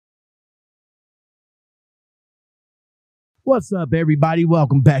What's up, everybody?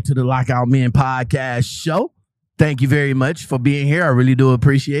 Welcome back to the Lockout Men Podcast Show. Thank you very much for being here. I really do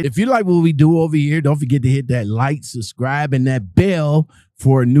appreciate it. If you like what we do over here, don't forget to hit that like, subscribe, and that bell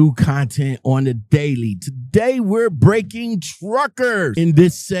for new content on the daily. Today, we're breaking truckers. In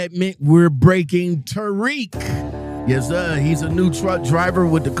this segment, we're breaking Tariq. Yes, sir. He's a new truck driver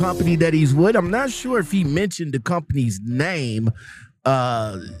with the company that he's with. I'm not sure if he mentioned the company's name,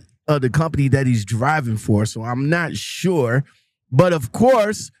 of the company that he's driving for, so I'm not sure. But of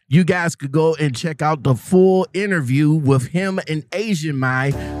course, you guys could go and check out the full interview with him and Asian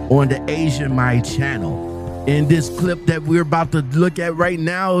Mai on the Asian Mai channel. In this clip that we're about to look at right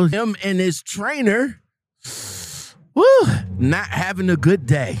now, him and his trainer, not having a good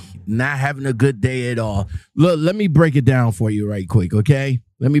day. Not having a good day at all. Look, let me break it down for you right quick, okay?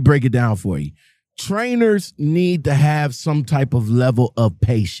 Let me break it down for you. Trainers need to have some type of level of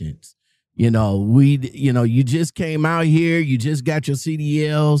patience. You just came out here, you just got your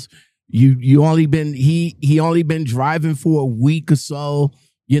CDLs, he only been driving for a week or so,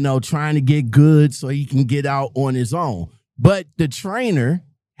 trying to get good so he can get out on his own. But the trainer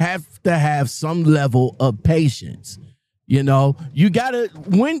have to have some level of patience. You gotta,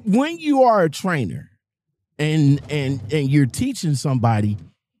 when you are a trainer and you're teaching somebody,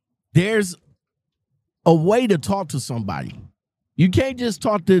 there's a way to talk to somebody. You can't just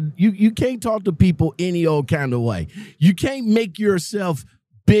talk to you can't talk to people any old kind of way. You can't make yourself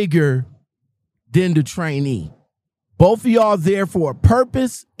bigger than the trainee. Both of y'all there for a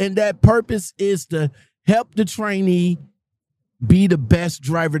purpose, and that purpose is to help the trainee be the best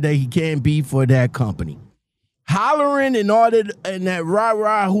driver that he can be for that company. Hollering and all that, and that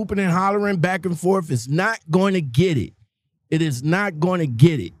rah-rah hooping and hollering back and forth is not going to get it. It is not going to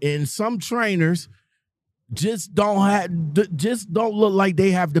get it. And some trainers just don't look like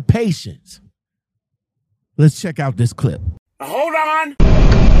they have the patience. Let's check out this clip. Hold on.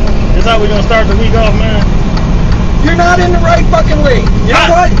 This how we gonna start the week off, man. You're not in the right fucking league. You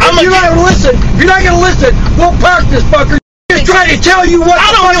know what? If you're not gonna listen, we'll park this fucker. Just trying to tell you what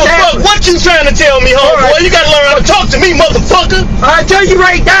I don't give a fuck what you trying to tell me, homeboy. Right. You gotta learn how to talk to me, motherfucker. I tell you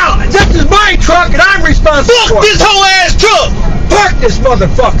right now, this is my truck and I'm responsible for it. Fuck this whole ass truck. Park this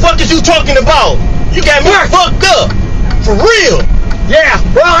motherfucker. Fuck is you talking about? You got me fucked up. For real. Yeah,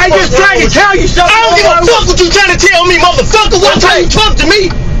 well, I just tried to tell you something. I don't give a fuck what you trying to tell me, motherfucker. Watch how you talk to me.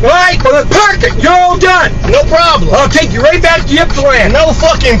 All right, well, then park it. You're all done. No problem. I'll take you right back to Ypsilanti. No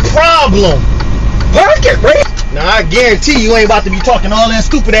fucking problem. Park it, right? Now, I guarantee you ain't about to be talking all that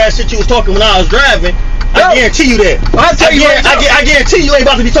stupid ass shit you was talking when I was driving. I guarantee you that. I guarantee you ain't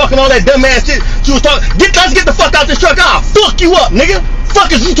about to be talking all that dumb ass shit you was talking. Let's get the fuck out this truck. I'll fuck you up, nigga.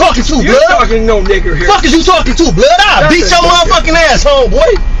 Fuck is you talking to, blood? You're talking to no nigger here. Fuck is you talking to, blood? I'll beat your motherfucking ass,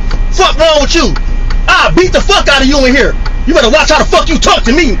 homeboy. Fuck wrong with you? I'll beat the fuck out of you in here. You better watch how the fuck you talk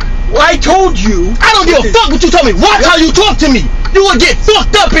to me. Well, I told you. I don't give a fuck what you told me. Watch how you talk to me. You will get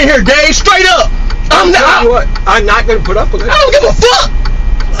fucked up in here, Dave. Straight up. I'm not gonna put up with it. I don't give a fuck.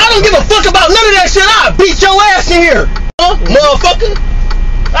 I don't give a fuck about none of that shit. I'll beat your ass in here, motherfucker.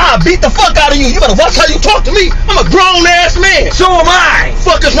 I'll beat the fuck out of you. You better watch how you talk to me. I'm a grown ass man. So am I.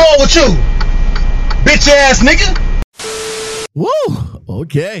 Fuck is wrong with you, bitch ass nigga? Woo.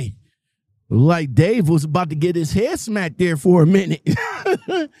 Okay. Like Dave was about to get his head smacked there for a minute.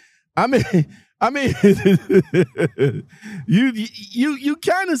 I mean, you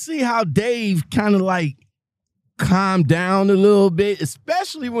kind of see how Dave kind of like calmed down a little bit,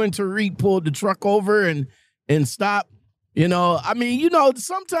 especially when Tariq pulled the truck over and stopped.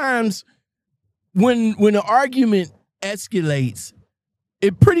 Sometimes when an argument escalates,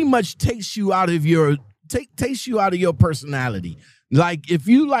 it pretty much takes you out of your personality. Like if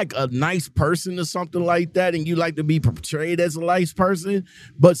you like a nice person or something like that, and you like to be portrayed as a nice person,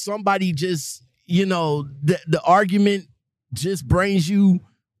 but somebody just, the argument just brings you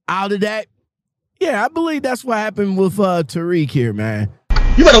out of that. Yeah, I believe that's what happened with Tariq here, man.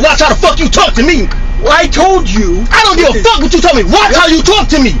 You better watch how the fuck you talk to me. Well, I told you. I don't give a fuck what you told me. Watch how you talk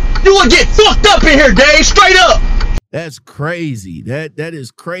to me. You will get fucked up in here, Dave. Straight up. That's crazy. That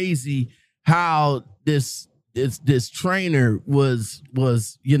is crazy how this trainer was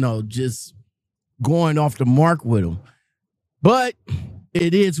just going off the mark with him. But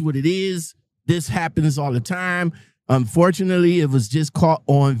it is what it is. This happens all the time. Unfortunately, it was just caught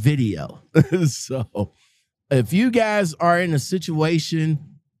on video. So if you guys are in a situation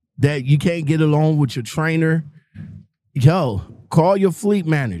that you can't get along with your trainer, call your fleet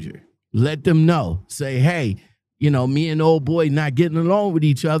manager. Let them know. Say, hey, me and old boy not getting along with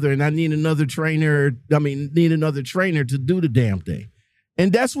each other, and I need another trainer. Need another trainer to do the damn thing.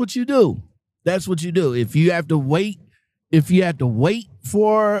 And that's what you do. That's what you do. If you have to wait if you have to wait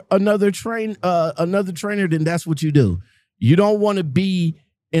for another trainer, then that's what you do. You don't want to be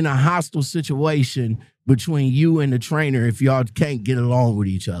in a hostile situation between you and the trainer if y'all can't get along with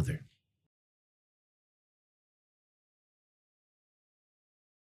each other.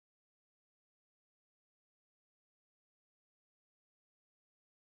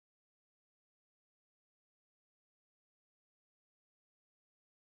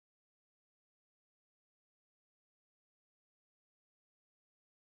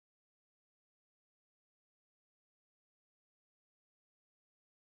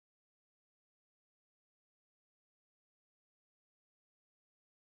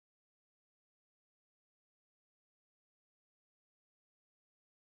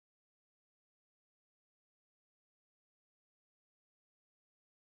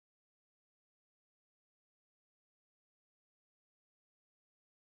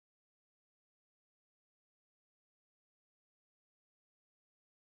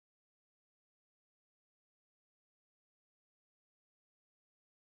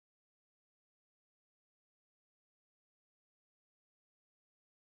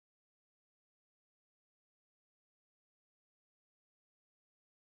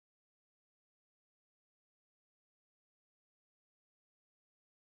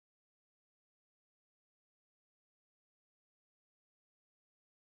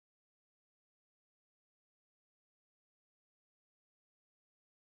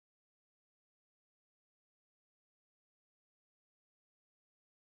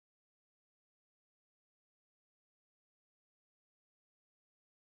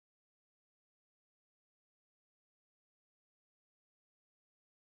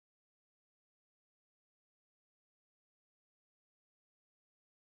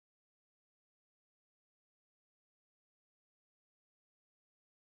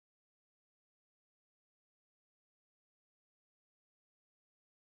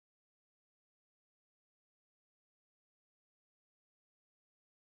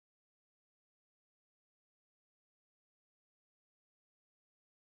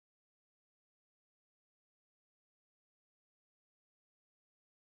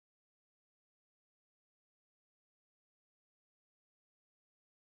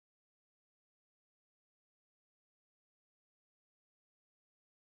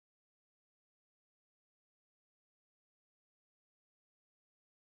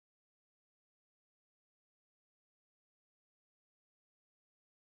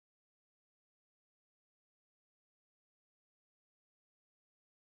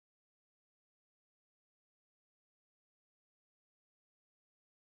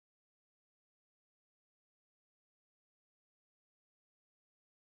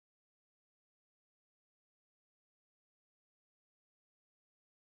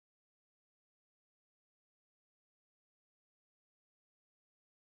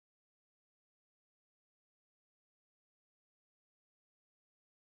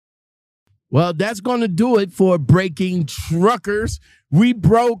 Well, that's going to do it for Breaking Truckers. We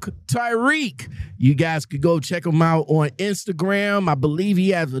broke Tyreek. You guys could go check him out on Instagram. I believe he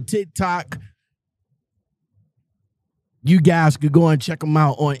has a TikTok. You guys could go and check him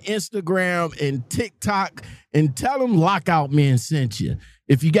out on Instagram and TikTok and tell him Lockout Man sent you.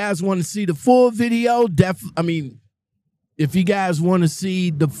 If you guys want to see the full video, if you guys want to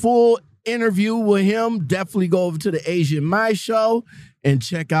see the full interview with him, definitely go over to the Asian My Show and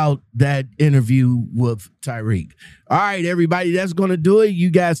check out that interview with Tyreek. All right, everybody, that's going to do it. You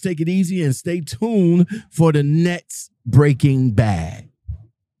guys take it easy and stay tuned for the next Breaking Bad.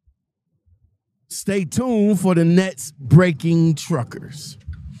 Stay tuned for the next Breaking Truckers.